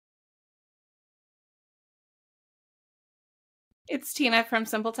It's Tina from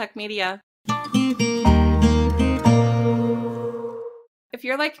Simple Tech Media. If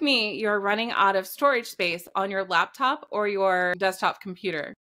you're like me, you're running out of storage space on your laptop or your desktop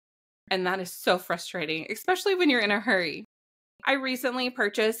computer. And that is so frustrating, especially when you're in a hurry. I recently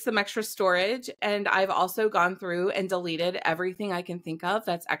purchased some extra storage, and I've also gone through and deleted everything I can think of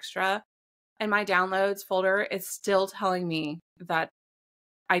that's extra. And my downloads folder is still telling me that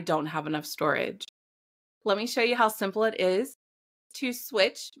I don't have enough storage. Let me show you how simple it is to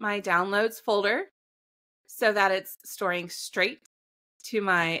switch my downloads folder so that it's storing straight to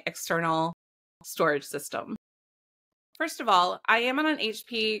my external storage system. First of all, I am on an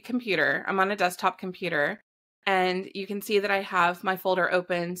HP computer. I'm on a desktop computer, and you can see that I have my folder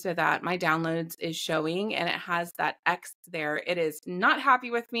open so that my downloads is showing, and it has that X there. It is not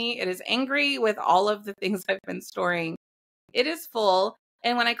happy with me. It is angry with all of the things I've been storing. It is full,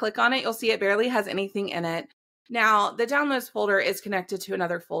 and when I click on it, you'll see it barely has anything in it. Now, the downloads folder is connected to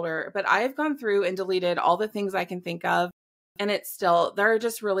another folder, but I have gone through and deleted all the things I can think of, and it's still, there are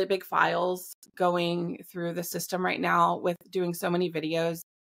just really big files going through the system right now with doing so many videos,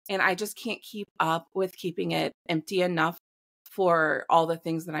 and I just can't keep up with keeping it empty enough for all the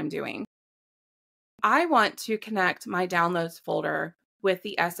things that I'm doing. I want to connect my downloads folder with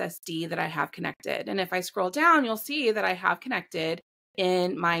the SSD that I have connected, and if I scroll down, you'll see that I have connected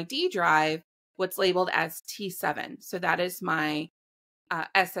in my D drive what's labeled as T7. So that is my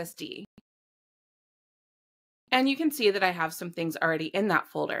SSD. And you can see that I have some things already in that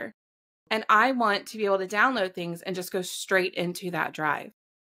folder. And I want to be able to download things and just go straight into that drive.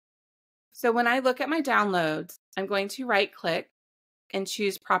 So when I look at my downloads, I'm going to right click and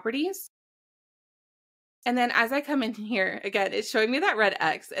choose Properties. And then as I come in here, again, it's showing me that red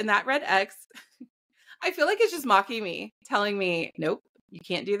X. And that red X, I feel like it's just mocking me, telling me, nope, you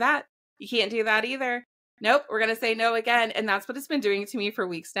can't do that. You can't do that either. Nope, we're going to say no again. And that's what it's been doing to me for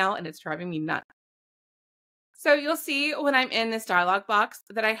weeks now, and it's driving me nuts. So you'll see when I'm in this dialog box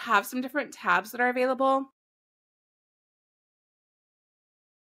that I have some different tabs that are available.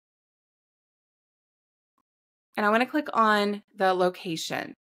 And I want to click on the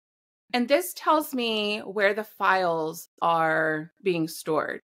location. And this tells me where the files are being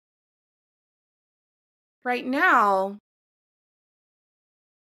stored. Right now,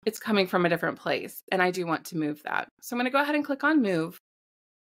 it's coming from a different place, and I do want to move that. So I'm going to go ahead and click on Move.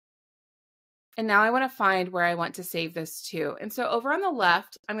 And now I want to find where I want to save this to. And so over on the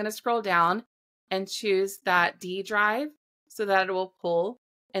left, I'm going to scroll down and choose that D drive so that it will pull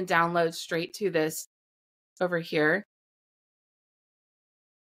and download straight to this over here.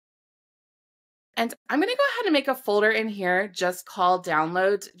 And I'm going to go ahead and make a folder in here just called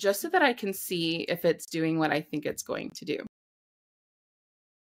Downloads, just so that I can see if it's doing what I think it's going to do.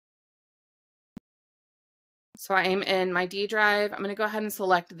 So I'm in my D drive. I'm going to go ahead and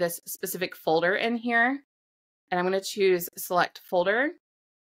select this specific folder in here. And I'm going to choose Select Folder.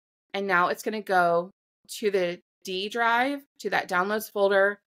 And now it's going to go to the D drive, to that Downloads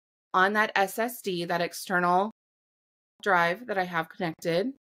folder on that SSD, that external drive that I have connected.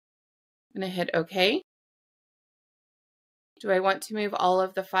 I'm going to hit OK. Do I want to move all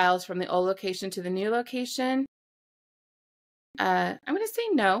of the files from the old location to the new location? I'm going to say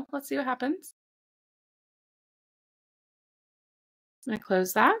no. Let's see what happens. I'm going to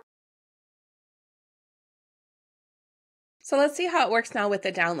close that. So let's see how it works now with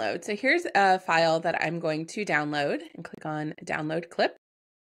the download. So here's a file that I'm going to download, and click on Download Clip.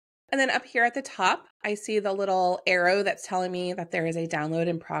 And then up here at the top, I see the little arrow that's telling me that there is a download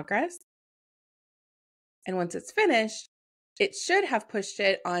in progress. And once it's finished, it should have pushed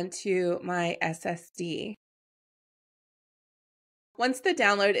it onto my SSD. Once the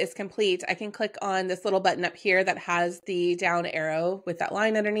download is complete, I can click on this little button up here that has the down arrow with that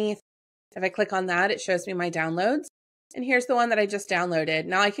line underneath. If I click on that, it shows me my downloads. And here's the one that I just downloaded.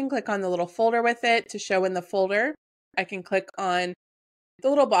 Now I can click on the little folder with it to show in the folder. I can click on the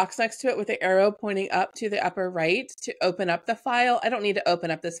little box next to it with the arrow pointing up to the upper right to open up the file. I don't need to open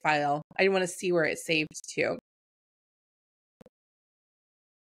up this file. I want to see where it's saved to.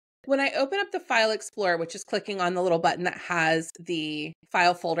 When I open up the File Explorer, which is clicking on the little button that has the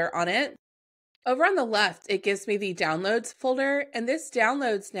file folder on it, over on the left, it gives me the Downloads folder, and this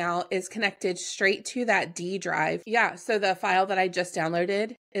Downloads now is connected straight to that D drive. Yeah, so the file that I just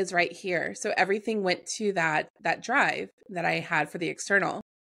downloaded is right here. So everything went to that drive that I had for the external.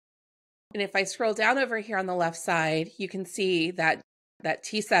 And if I scroll down over here on the left side, you can see that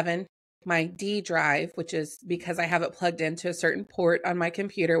T7, my D drive, which is because I have it plugged into a certain port on my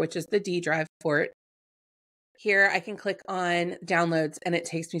computer, which is the D drive port. Here I can click on Downloads and it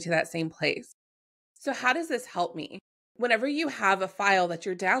takes me to that same place. So how does this help me? whenever you have a file that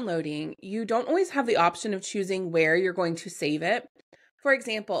you're downloading, you don't always have the option of choosing where you're going to save it. For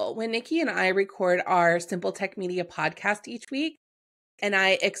example, when Nikki and I record our Simple Tech Media podcast each week, and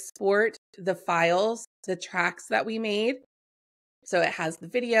I export the files, the tracks that we made, so it has the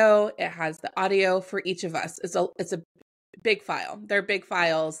video, it has the audio for each of us. It's a big file. They're big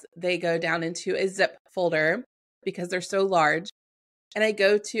files. They go down into a zip folder because they're so large. And I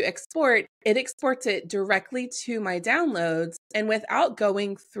go to export, it exports it directly to my downloads. And without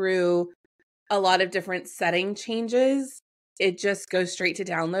going through a lot of different setting changes, it just goes straight to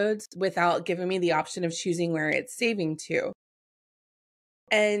downloads without giving me the option of choosing where it's saving to.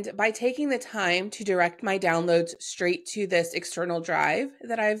 And by taking the time to direct my downloads straight to this external drive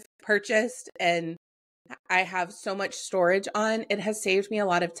that I've purchased and I have so much storage on, it has saved me a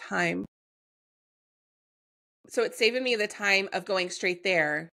lot of time. So it's saving me the time of going straight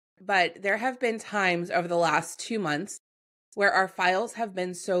there. But there have been times over the last 2 months where our files have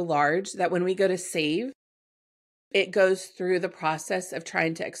been so large that when we go to save, it goes through the process of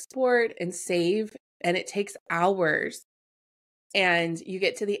trying to export and save, and it takes hours. And you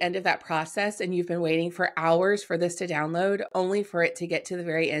get to the end of that process and you've been waiting for hours for this to download, only for it to get to the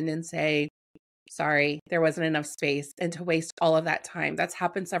very end and say, sorry, there wasn't enough space, and to waste all of that time. That's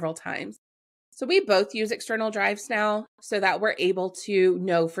happened several times. So we both use external drives now so that we're able to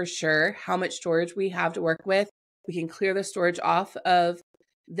know for sure how much storage we have to work with. We can clear the storage off of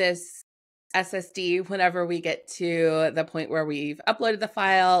this SSD whenever we get to the point where we've uploaded the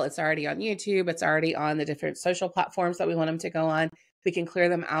file. It's already on YouTube. It's already on the different social platforms that we want them to go on. We can clear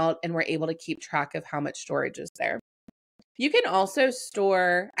them out and we're able to keep track of how much storage is there. You can also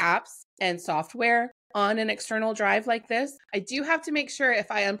store apps and software on an external drive like this. I do have to make sure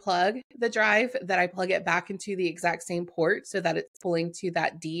if I unplug the drive that I plug it back into the exact same port so that it's pulling to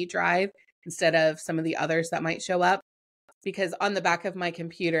that D drive instead of some of the others that might show up. Because on the back of my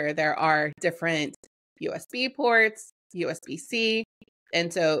computer, there are different USB ports, USB-C.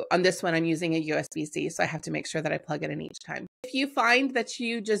 And so on this one, I'm using a USB-C. So I have to make sure that I plug it in each time. If you find that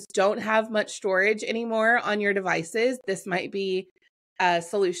you just don't have much storage anymore on your devices, this might be a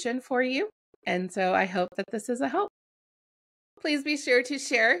solution for you. And so I hope that this is a help. Please be sure to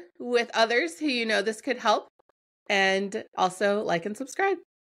share with others who you know this could help. And also like and subscribe.